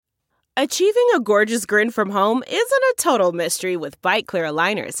Achieving a gorgeous grin from home isn't a total mystery with Bite Clear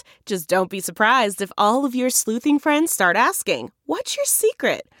aligners. Just don't be surprised if all of your sleuthing friends start asking, "What's your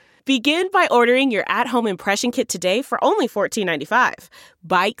secret?" Begin by ordering your at-home impression kit today for only $14.95.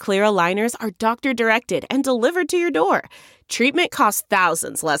 Bite Clear aligners are doctor-directed and delivered to your door. Treatment costs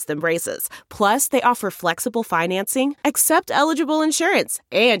thousands less than braces. Plus, they offer flexible financing, accept eligible insurance,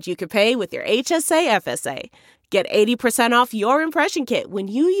 and you can pay with your HSA FSA. Get 80% off your impression kit when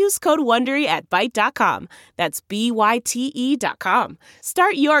you use code WONDERY at Byte.com. That's BYTE.com.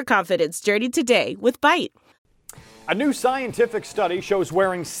 Start your confidence journey today with Byte. A new scientific study shows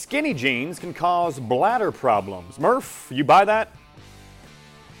wearing skinny jeans can cause bladder problems. Murph, you buy that?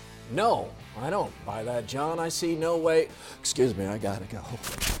 No, I don't buy that, John. I see no way. Excuse me, I gotta go.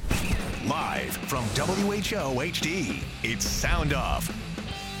 Live from WHO HD, it's Sound Off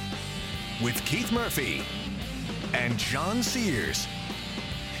with Keith Murphy and John Sears,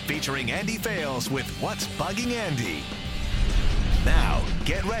 featuring Andy Fales with What's Bugging Andy. Now,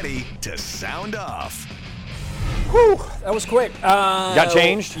 get ready to sound off. Whew, that was quick. Got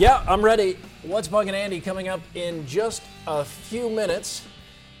changed? Yeah, I'm ready. What's Bugging Andy coming up in just a few minutes.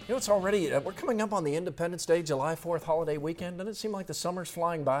 You know, it's already, we're coming up on the Independence Day, July 4th holiday weekend. Doesn't it seem like the summer's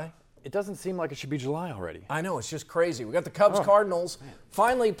flying by? It doesn't seem like it should be July already. I know, it's just crazy. We got the Cubs-Cardinals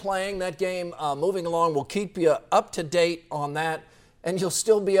finally playing that game, moving along. We'll keep you up to date on that, and you'll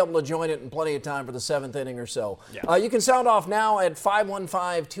still be able to join it in plenty of time for the seventh inning or so. Yeah. You can sound off now at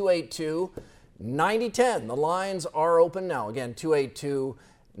 515-282-9010. The lines are open now. Again,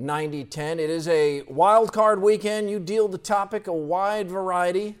 282-9010. It is a wild card weekend. You deal the topic, a wide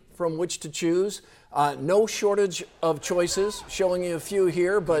variety from which to choose. No shortage of choices, showing you a few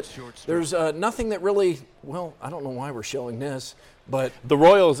here, but there's nothing that really, well, I don't know why we're showing this, but... The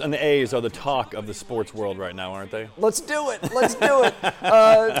Royals and the A's are the talk of the sports world right now, aren't they? Let's do it. Let's do it.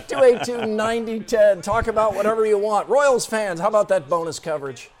 282-9010. Talk about whatever you want. Royals fans, how about that bonus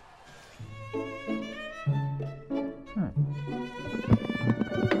coverage?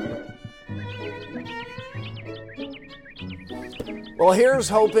 Well, here's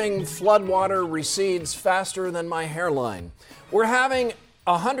hoping floodwater recedes faster than my hairline. We're having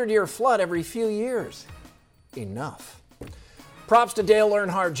a 100-year flood every few years. Enough. Props to Dale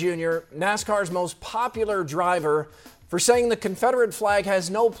Earnhardt Jr., NASCAR's most popular driver, for saying the Confederate flag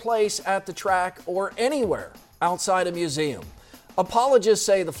has no place at the track or anywhere outside a museum. Apologists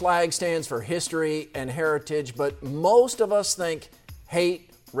say the flag stands for history and heritage, but most of us think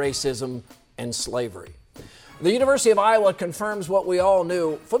hate, racism, and slavery. The University of Iowa confirms what we all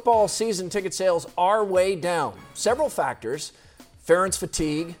knew. Football season ticket sales are way down. Several factors: ferentz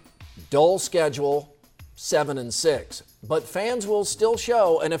fatigue, dull schedule, 7-6. But fans will still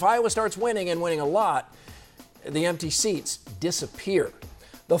show, and if Iowa starts winning and winning a lot, the empty seats disappear.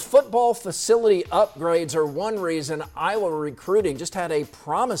 The football facility upgrades are one reason Iowa recruiting just had a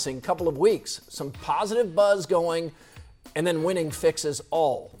promising couple of weeks. Some positive buzz going, and then winning fixes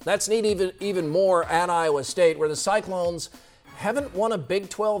all. That's neat even more at Iowa State, where the Cyclones haven't won a Big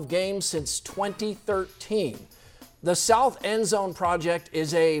 12 game since 2013. The South End Zone project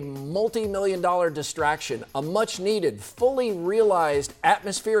is a multi-million-dollar distraction, a much-needed, fully realized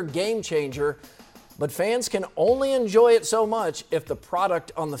atmosphere game changer, but fans can only enjoy it so much if the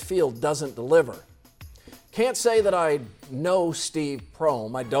product on the field doesn't deliver. Can't say that I know Steve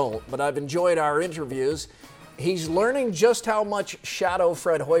Prohm, I don't, but I've enjoyed our interviews. He's learning just how much shadow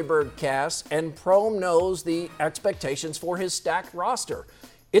Fred Hoiberg casts, and Prohm knows the expectations for his stacked roster.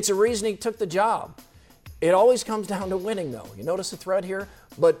 It's a reason he took the job. It always comes down to winning, though. You notice the thread here?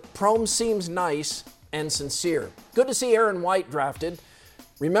 But Prohm seems nice and sincere. Good to see Aaron White drafted.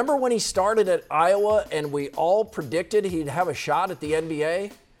 Remember when he started at Iowa and we all predicted he'd have a shot at the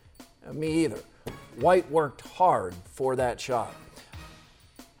NBA? Me either. White worked hard for that shot.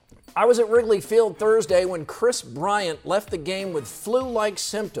 I was at Wrigley Field Thursday when Chris Bryant left the game with flu-like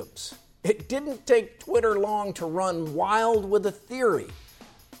symptoms. It didn't take Twitter long to run wild with a theory.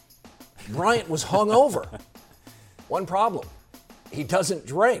 Bryant was hungover. One problem: he doesn't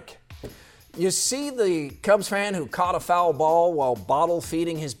drink. You see the Cubs fan who caught a foul ball while bottle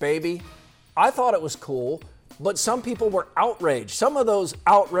feeding his baby? I thought it was cool, but some people were outraged. Some of those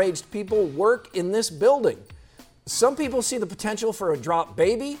outraged people work in this building. Some people see the potential for a drop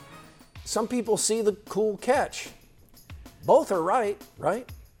baby. Some people see the cool catch. Both are right?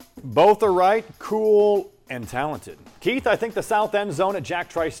 Both are right, cool, and talented. Keith, I think the South End Zone at Jack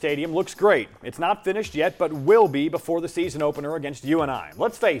Trice Stadium looks great. It's not finished yet, but will be before the season opener against UNI.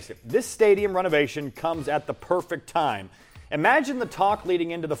 Let's face it, this stadium renovation comes at the perfect time. Imagine the talk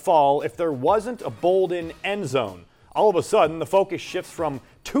leading into the fall if there wasn't a bowled-in end zone. All of a sudden, the focus shifts from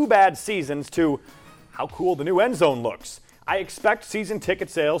 2 bad seasons to how cool the new end zone looks. I expect season ticket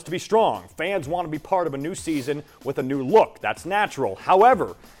sales to be strong. Fans want to be part of a new season with a new look. That's natural.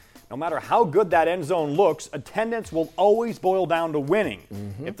 However, no matter how good that end zone looks, attendance will always boil down to winning.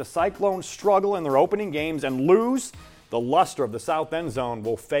 If the Cyclones struggle in their opening games and lose, the luster of the South End Zone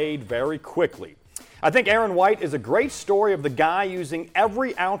will fade very quickly. I think Aaron White is a great story of the guy using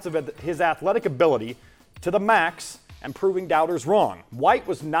every ounce of his athletic ability to the max and proving doubters wrong. White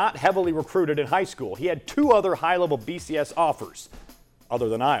was not heavily recruited in high school. He had 2 other high-level BCS offers, other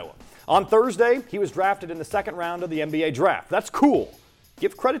than Iowa. On Thursday, he was drafted in the 2nd round of the NBA draft. That's cool.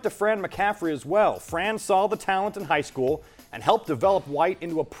 Give credit to Fran McCaffrey as well. Fran saw the talent in high school and helped develop White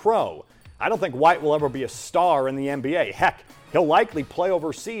into a pro. I don't think White will ever be a star in the NBA. Heck, he'll likely play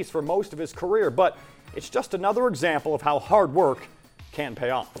overseas for most of his career, but it's just another example of how hard work can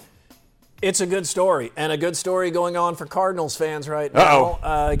pay off. It's a good story, and a good story going on for Cardinals fans right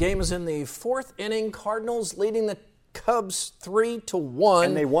now. Game is in the 4th inning. Cardinals leading the Cubs 3-1.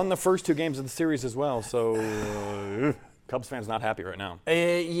 And they won the first 2 games of the series as well, so Cubs fans not happy right now.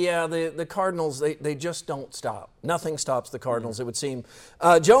 Yeah, the Cardinals, they just don't stop. Nothing stops the Cardinals, it would seem.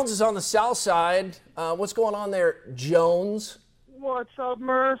 Jones is on the south side. What's going on there, Jones? What's up,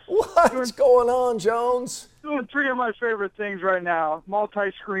 Murph? What's going on, Jones? Doing 3 of my favorite things right now.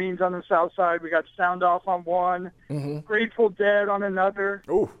 Multi-screens on the south side. We got SoundOFF on one, Grateful Dead on another,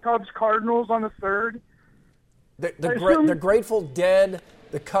 Cubs Cardinals on the 3rd. The Grateful Dead,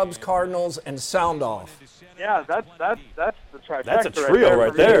 the Cubs Cardinals, and SoundOFF. Yeah, that's the trifecta. That's a trio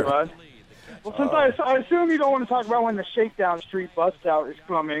right there. Well, since I assume you don't want to talk about when the Shakedown Street bust out is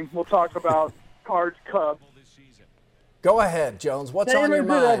coming, we'll talk about Cards Cubs. Go ahead, Jones. What's on your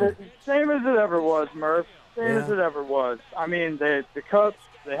mind? Same as it ever was, Murph. Same as it ever was. I mean, the Cubs,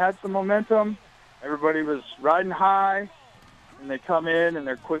 they had some momentum. Everybody was riding high, and they come in and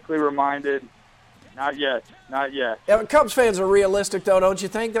they're quickly reminded, not yet, not yet. Yeah, Cubs fans are realistic, though, don't you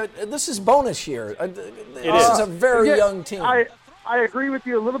think? That this is bonus year. This is a very young team. I agree with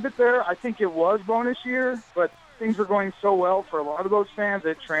you a little bit there. I think it was bonus year, but things were going so well for a lot of those fans,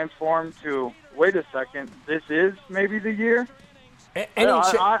 it transformed to, wait a second, this is maybe the year?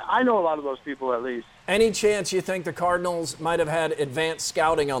 I know a lot of those people at least. Any chance you think the Cardinals might have had advanced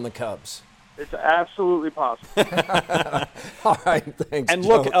scouting on the Cubs? It's absolutely possible. All right, thanks, And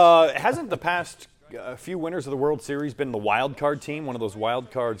Jones. look, hasn't the past few winners of the World Series been the wild card team, one of those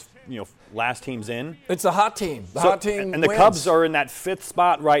wild cards, last teams in? It's the hot team. The hot team And the wins. Cubs are in that 5th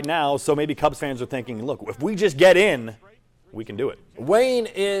spot right now, so maybe Cubs fans are thinking, look, if we just get in, we can do it. Wayne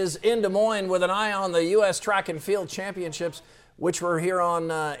is in Des Moines with an eye on the U.S. Track and Field Championships, which were here on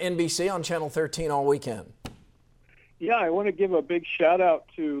NBC on Channel 13 all weekend. Yeah, I want to give a big shout-out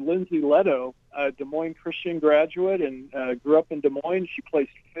to Lindsay Leto, a Des Moines Christian graduate, and grew up in Des Moines. She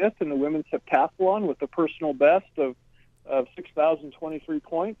placed 5th in the women's heptathlon with a personal best of 6,023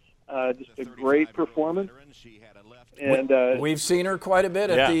 points. Just a great performance. And we've seen her quite a bit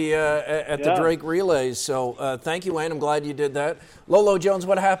at the Drake Relays. So thank you, Wayne. I'm glad you did that. Lolo Jones,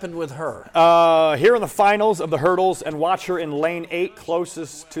 what happened with her? Here in the finals of the hurdles, and watch her in lane 8,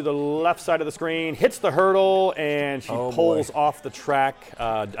 closest to the left side of the screen. Hits the hurdle, and she pulls off the track.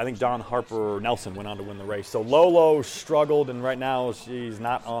 I think Dawn Harper Nelson went on to win the race. So Lolo struggled, and right now she's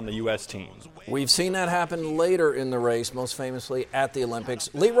not on the U.S. team. We've seen that happen later in the race, most famously at the Olympics.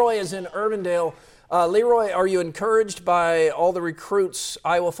 Leroy is in Urbandale. Leroy, are you encouraged by all the recruits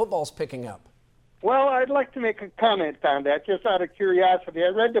Iowa football's picking up? Well, I'd like to make a comment on that, just out of curiosity. I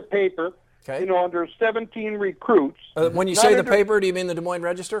read the paper. Okay. There's 17 recruits. When you say the paper, do you mean the Des Moines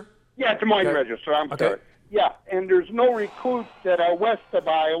Register? Yeah, Des Moines Register, I'm sorry. Yeah, and there's no recruits that are west of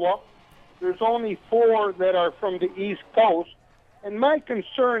Iowa. There's only 4 that are from the East Coast. And my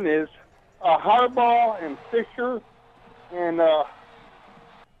concern is Harbaugh and Fisher and, of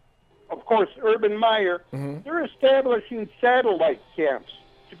course, Urban Meyer, they're establishing satellite camps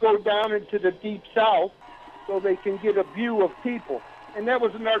to go down into the Deep South so they can get a view of people. And that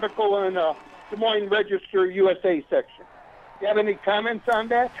was an article in Des Moines Register USA section. Do you have any comments on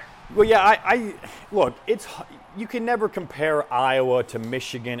that? Well, yeah, look, you can never compare Iowa to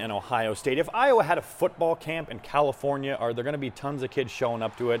Michigan and Ohio State. If Iowa had a football camp in California, are there going to be tons of kids showing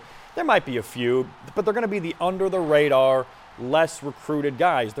up to it? There might be a few, but they're going to be the under-the-radar, less recruited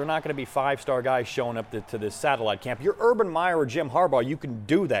guys. They're not going to be 5-star guys showing up to this satellite camp. You're Urban Meyer or Jim Harbaugh, you can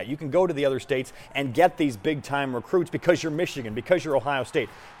do that. You can go to the other states and get these big-time recruits because you're Michigan, because you're Ohio State.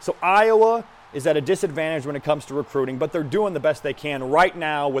 So Iowa is at a disadvantage when it comes to recruiting, but they're doing the best they can right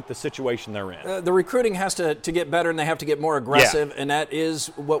now with the situation they're in. The recruiting has to get better, and they have to get more aggressive, and that is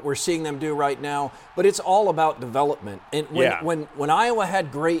what we're seeing them do right now. But it's all about development. And when Iowa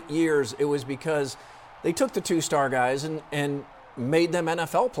had great years, it was because they took the 2-star guys and made them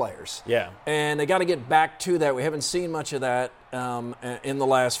NFL players. Yeah. And they got to get back to that. We haven't seen much of that in the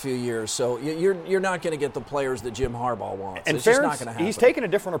last few years. So you're not going to get the players that Jim Harbaugh wants. And it's just not going to happen. He's taking a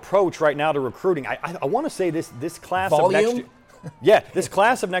different approach right now to recruiting. I want to say this class Volume? of next year. Yeah, this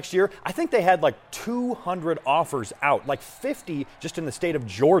class of next year, I think they had like 200 offers out, like 50 just in the state of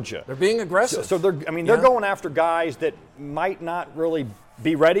Georgia. They're being aggressive. So they're going after guys that might not really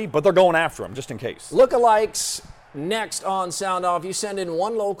be ready, but they're going after them just in case. Lookalikes. Next on Sound Off, you send in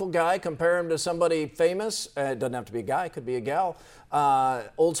one local guy, compare him to somebody famous. It doesn't have to be a guy, it could be a gal.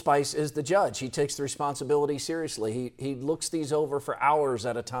 Old Spice is the judge. He takes the responsibility seriously. He looks these over for hours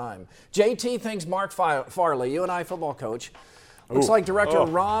at a time. JT thinks Mark Farley, UNI football coach, looks like director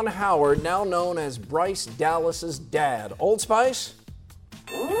Ron Howard, now known as Bryce Dallas's dad. Old Spice?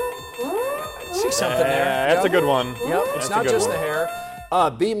 I see something there. That's a good one. Yep, it's not just the hair.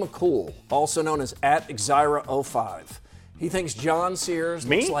 B. McCool, also known as @Exira05. He thinks John Sears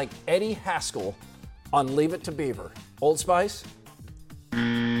looks like Eddie Haskell on Leave It to Beaver. Old Spice?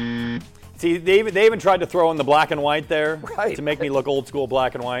 See, they even tried to throw in the black and white there to make me look old school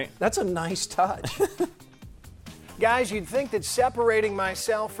black and white. That's a nice touch. Guys, you'd think that separating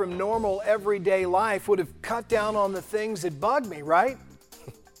myself from normal everyday life would have cut down on the things that bug me, right?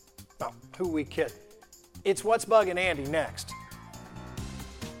 Oh, who we kidding? It's What's Bugging Andy next.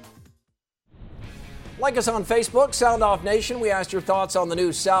 Like us on Facebook, Sound Off Nation. We asked your thoughts on the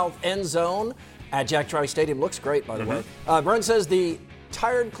new South End Zone at Jack Trice Stadium. Looks great, by the way. Brent says the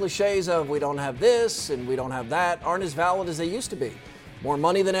tired cliches of we don't have this and we don't have that aren't as valid as they used to be. More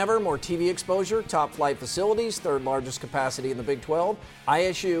money than ever, more TV exposure, top flight facilities, third largest capacity in the Big 12.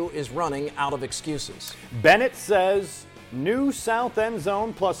 ISU is running out of excuses. Bennett says new South End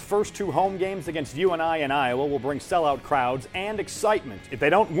Zone plus first 2 home games against UNI and Iowa will bring sellout crowds and excitement. If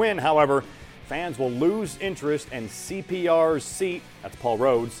they don't win, however, fans will lose interest and CPR's seat, that's Paul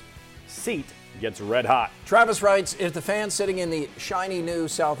Rhodes' seat, gets red hot. Travis writes, if the fans sitting in the shiny new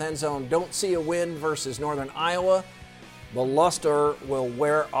South End Zone don't see a win versus Northern Iowa, the luster will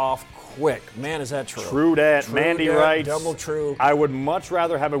wear off quick. Man, is that true? True that. Mandy writes, double true. I would much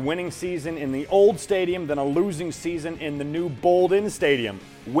rather have a winning season in the old stadium than a losing season in the new Bolden Stadium.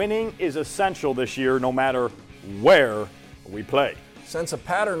 Winning is essential this year no matter where we play. Sense a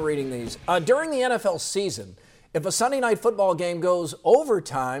pattern reading these. During the NFL season, if a Sunday night football game goes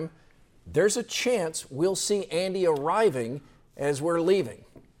overtime, there's a chance we'll see Andy arriving as we're leaving.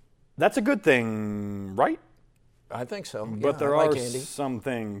 That's a good thing, right? I think so. But there are some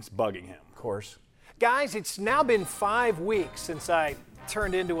things bugging him. Of course. Guys, it's now been 5 weeks since I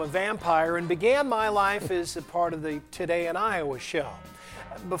turned into a vampire and began my life as a part of the Today in Iowa show.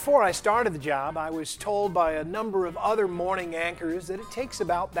 Before I started the job, I was told by a number of other morning anchors that it takes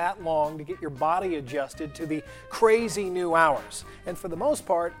about that long to get your body adjusted to the crazy new hours. And for the most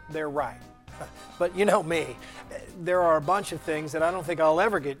part, they're right. But you know me, there are a bunch of things that I don't think I'll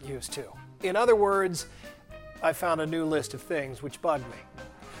ever get used to. In other words, I found a new list of things which bug me.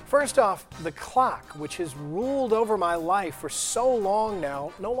 First off, the clock, which has ruled over my life for so long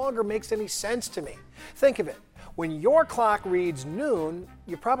now, no longer makes any sense to me. Think of it. When your clock reads noon,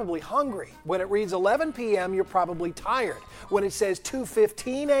 you're probably hungry. When it reads 11 p.m., you're probably tired. When it says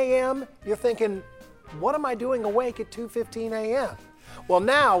 2:15 a.m., you're thinking, what am I doing awake at 2:15 a.m.? Well,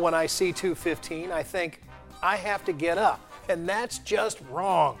 now when I see 2:15, I think, I have to get up. And that's just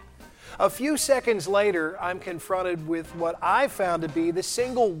wrong. A few seconds later, I'm confronted with what I found to be the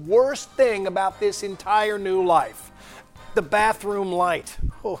single worst thing about this entire new life. The bathroom light.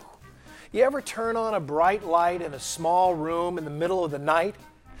 Oh. You ever turn on a bright light in a small room in the middle of the night?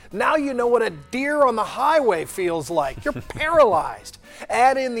 Now you know what a deer on the highway feels like. You're paralyzed.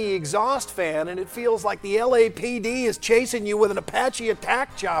 Add in the exhaust fan and it feels like the LAPD is chasing you with an Apache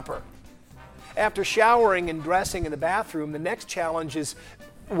attack chopper. After showering and dressing in the bathroom, the next challenge is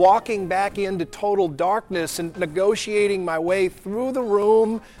walking back into total darkness and negotiating my way through the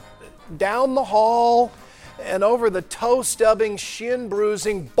room, down the hall, and over the toe-stubbing,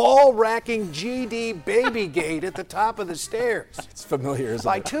 shin-bruising, ball-racking GD baby gate at the top of the stairs. It's familiar, isn't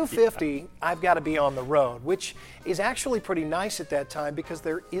By it? 2:50, I've got to be on the road, which is actually pretty nice at that time because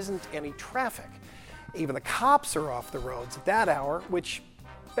there isn't any traffic. Even the cops are off the roads at that hour, which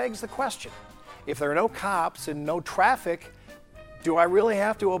begs the question. If there are no cops and no traffic, do I really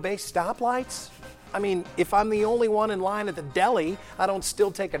have to obey stoplights? I mean, if I'm the only one in line at the deli, I don't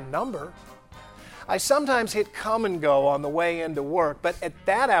still take a number. I sometimes hit come and go on the way into work, but at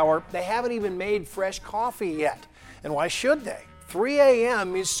that hour, they haven't even made fresh coffee yet. And why should they? 3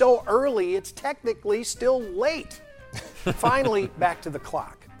 a.m. is so early, it's technically still late. Finally, back to the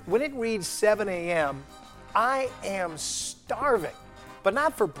clock. When it reads 7 a.m., I am starving. But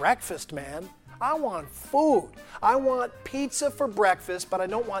not for breakfast, man. I want food. I want pizza for breakfast, but I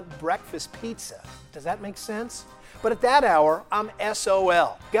don't want breakfast pizza. Does that make sense? But at that hour, I'm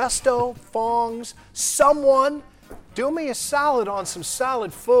SOL. Gusto, Fongs, someone, do me a solid on some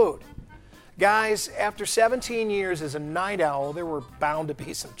solid food. Guys, after 17 years as a night owl, there were bound to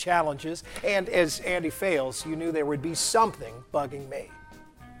be some challenges. And as Andy fails, you knew there would be something bugging me.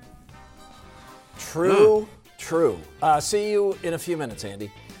 True. See you in a few minutes,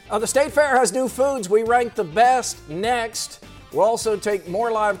 Andy. The State Fair has new foods. We rank the best next. We'll also take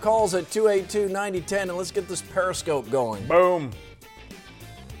more live calls at 282-9010, and let's get this Periscope going. Boom.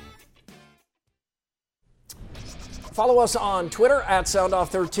 Follow us on Twitter at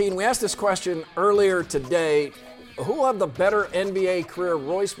SoundOff13. We asked this question earlier today. Who will have the better NBA career,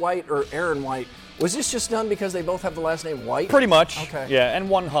 Royce White or Aaron White? Was this just done because they both have the last name White? Pretty much. Okay. Yeah, and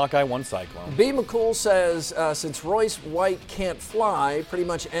one Hawkeye, one Cyclone. B. McCool says, since Royce White can't fly, pretty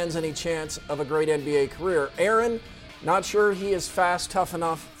much ends any chance of a great NBA career. Aaron, not sure he is fast, tough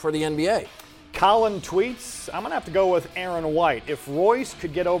enough for the NBA. Colin tweets, I'm going to have to go with Aaron White. If Royce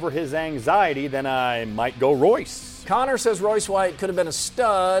could get over his anxiety, then I might go Royce. Connor says Royce White could have been a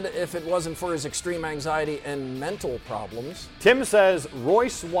stud if it wasn't for his extreme anxiety and mental problems. Tim says if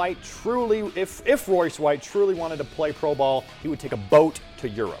Royce White truly wanted to play pro ball, he would take a boat to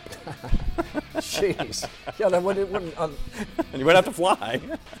Europe. Jeez. Yeah, that wouldn't and you would have to fly.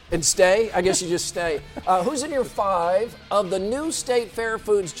 And stay? I guess you just stay. Who's in your 5 of the new State Fair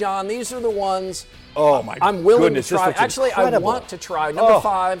foods, John? These are the ones I'm willing to try. Actually, incredible. I want to try. Number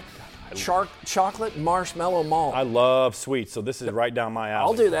 5. Chocolate marshmallow malt. I love sweets, so this is right down my alley.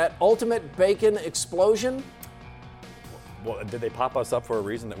 I'll do that. Ultimate bacon explosion. Well, did they pop us up for a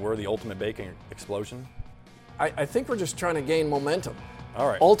reason that we're the ultimate bacon explosion? I think we're just trying to gain momentum. All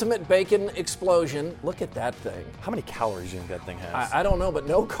right. Ultimate bacon explosion. Look at that thing. How many calories do you think that thing has? I don't know, but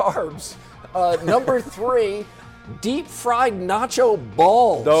no carbs. Number 3, deep fried nacho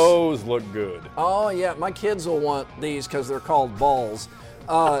balls. Those look good. Oh, yeah. My kids will want these because they're called balls.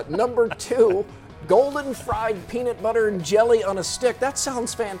 Number 2, golden fried peanut butter and jelly on a stick. That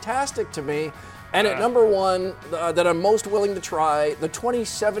sounds fantastic to me. And at number 1, that I'm most willing to try, the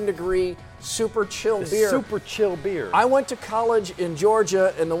 27-degree super chill beer. Super chill beer. I went to college in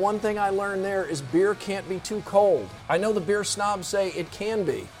Georgia, and the one thing I learned there is beer can't be too cold. I know the beer snobs say it can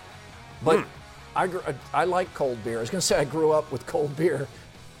be, but I like cold beer. I was going to say I grew up with cold beer.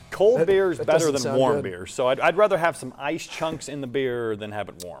 Cold beer is better than warm beer, so I'd rather have some ice chunks in the beer than have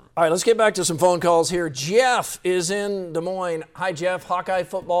it warm. All right, let's get back to some phone calls here. Jeff is in Des Moines. Hi, Jeff. Hawkeye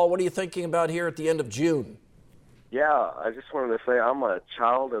football, what are you thinking about here at the end of June? Yeah, I just wanted to say I'm a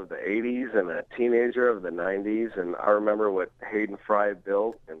child of the 80s and a teenager of the 90s, and I remember what Hayden Fry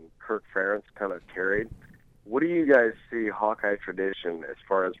built and Kirk Ferentz kind of carried. What do you guys see Hawkeye tradition as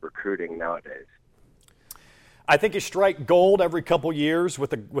far as recruiting nowadays? I think you strike gold every couple years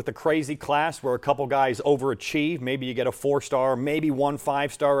with a crazy class where a couple guys overachieve. Maybe you get a 4-star, maybe 1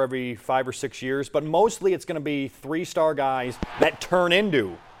 5-star every 5 or 6 years. But mostly it's going to be 3-star guys that turn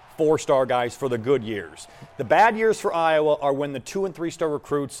into 4-star guys for the good years. The bad years for Iowa are when the 2 and 3-star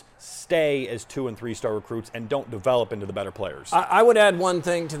recruits stay as 2 and 3-star recruits and don't develop into the better players. I would add one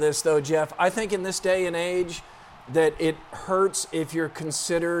thing to this, though, Jeff. I think in this day and age that it hurts if you're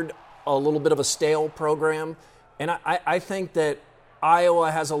considered a little bit of a stale program. And I think that Iowa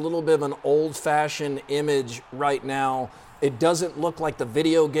has a little bit of an old-fashioned image right now. It doesn't look like the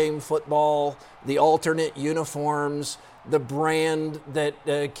video game football, the alternate uniforms, the brand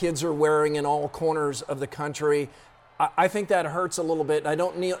that kids are wearing in all corners of the country. I think that hurts a little bit. I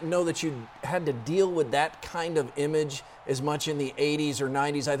don't know that you had to deal with that kind of image as much in the 80s or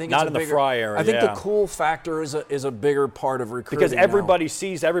 90s. I think not in the Fry era. I think the cool factor is a bigger part of recruiting. Because everybody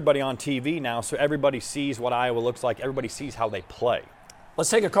sees everybody on TV now, so everybody sees what Iowa looks like. Everybody sees how they play.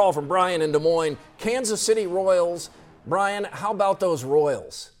 Let's take a call from Brian in Des Moines. Kansas City Royals. Brian, how about those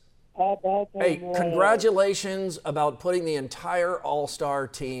Royals? Hey, congratulations about putting the entire all-star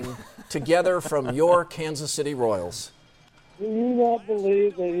team together from your Kansas City Royals. Do you not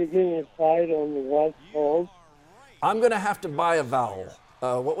believe that you're getting a fight on the West Coast? I'm going to have to buy a vowel.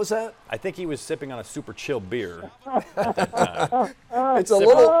 What was that? I think he was sipping on a super chill beer. It's a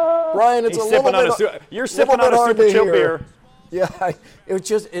little, Brian, it's a little bit You're sipping on a super chill beer. Yeah, it was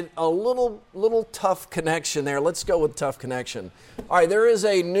just a little tough connection there. Let's go with tough connection. All right, there is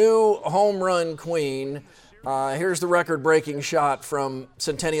a new home run queen. Here's the record-breaking shot from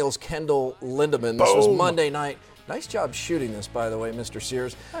Centennial's Kendall Lindemann. This was Monday night. Nice job shooting this, by the way, Mr.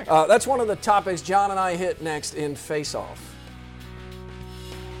 Sears. That's one of the topics John and I hit next in Face Off.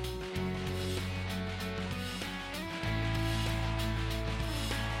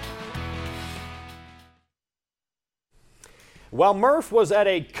 While Murph was at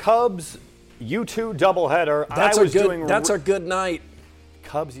a Cubs U2 doubleheader, That's a good night.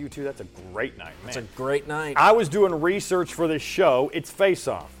 Cubs U2, that's a great night, man. It's a great night. I was doing research for this show. It's Face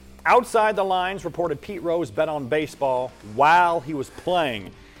Off. Outside the Lines reported Pete Rose bet on baseball while he was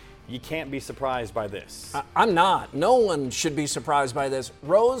playing. You can't be surprised by this. I'm not. No one should be surprised by this.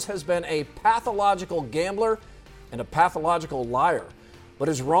 Rose has been a pathological gambler and a pathological liar. But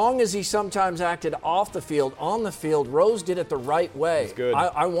as wrong as he sometimes acted off the field, on the field, Rose did it the right way. That's good.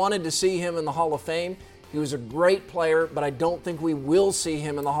 I wanted to see him in the Hall of Fame. He was a great player, but I don't think we will see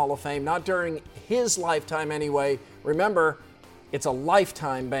him in the Hall of Fame, not during his lifetime anyway. Remember, it's a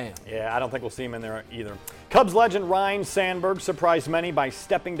lifetime ban. Yeah, I don't think we'll see him in there either. Cubs legend Ryne Sandberg surprised many by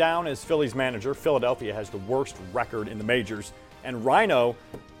stepping down as Phillies manager. Philadelphia has the worst record in the majors, and Rhino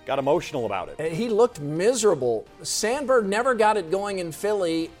got emotional about it. He looked miserable. Sandberg never got it going in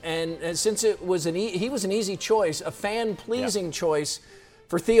Philly, and since it was he was an easy choice, a fan-pleasing choice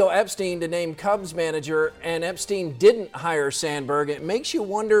for Theo Epstein to name Cubs manager, and Epstein didn't hire Sandberg. It makes you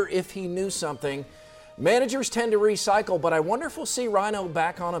wonder if he knew something. Managers tend to recycle, but I wonder if we'll see Rhino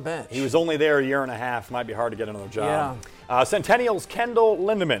back on a bench. He was only there a year and a half. Might be hard to get another job. Yeah. Centennial's Kendall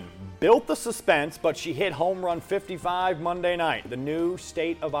Lindemann built the suspense, but she hit home run 55 Monday night, the new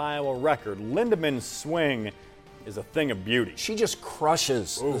state of Iowa record. Lindemann's swing is a thing of beauty. She just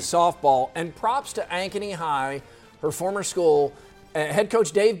crushes the softball. And props to Ankeny High, her former school. Head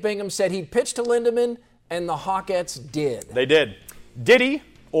coach Dave Bingham said he'd pitch to Lindemann, and the Hawkettes did. They did. Diddy,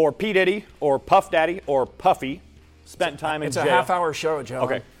 or P. Diddy, or Puff Daddy, or Puffy, spent time in jail. It's a half-hour show, Joe.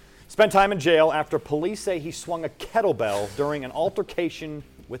 Okay. Spent time in jail after police say he swung a kettlebell during an altercation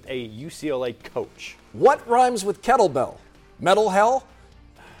with a UCLA coach. What rhymes with kettlebell? Metal hell?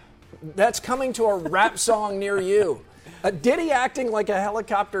 That's coming to a rap song near you. Diddy acting like a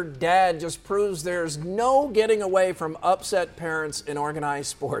helicopter dad just proves there's no getting away from upset parents in organized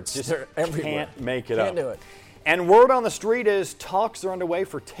sports. They're everywhere. Can't make it up. Can't do it. And word on the street is talks are underway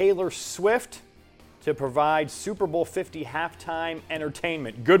for Taylor Swift to provide Super Bowl 50 halftime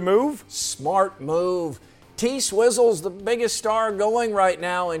entertainment. Good move? Smart move. T-Swizzle's the biggest star going right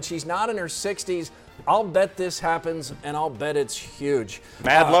now, and she's not in her 60s. I'll bet this happens, and I'll bet it's huge.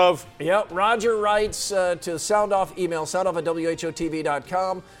 Mad love. Yep. Roger writes to SoundOff email,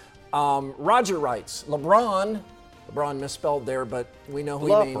 soundoff@whotv.com. Roger writes, LeBron misspelled there, but we know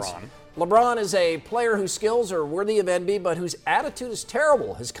who he means. LeBron is a player whose skills are worthy of envy, but whose attitude is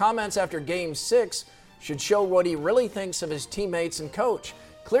terrible. His comments after Game 6 should show what he really thinks of his teammates and coach.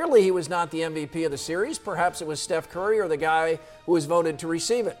 Clearly, he was not the MVP of the series. Perhaps it was Steph Curry or the guy who was voted to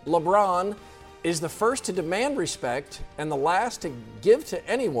receive it. LeBron is the first to demand respect and the last to give to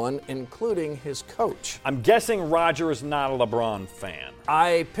anyone, including his coach. I'm guessing Roger is not a LeBron fan.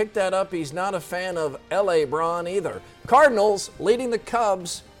 I picked that up. He's not a fan of L.A. Bron either. Cardinals leading the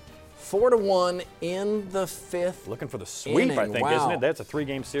Cubs 4-1 in the fifth. Looking for the sweep, inning. I think, wow. Isn't it? That's a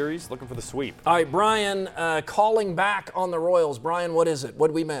 3-game series. Looking for the sweep. All right, Brian, calling back on the Royals. Brian, what is it? What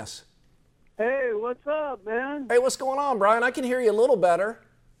did we miss? Hey, what's up, man? Hey, what's going on, Brian? I can hear you a little better.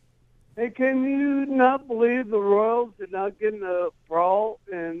 Hey, can you not believe the Royals did not get in a brawl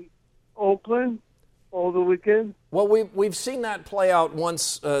in Oakland over the weekend? Well, we've seen that play out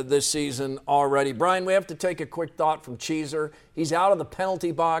once this season already. Brian, we have to take a quick thought from Cheeser. He's out of the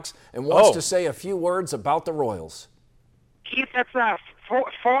penalty box and wants to say a few words about the Royals. Keith, that's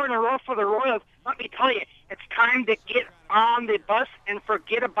four in a row for the Royals. Let me tell you, it's time to get on the bus and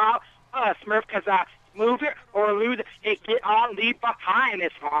forget about us, Murph, because move it or lose it. Hey, get on the behind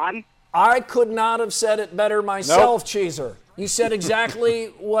this one. I could not have said it better myself, Cheeser. You said exactly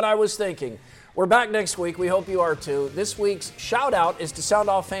what I was thinking. We're back next week. We hope you are too. This week's shout-out is to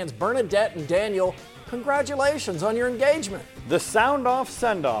SoundOff fans Bernadette and Daniel. Congratulations on your engagement. The SoundOff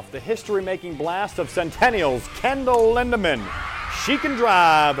Send-Off, the history-making blast of Centennial's Kendall Lindemann. She can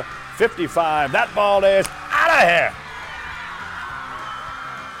drive 55. That ball is out of here.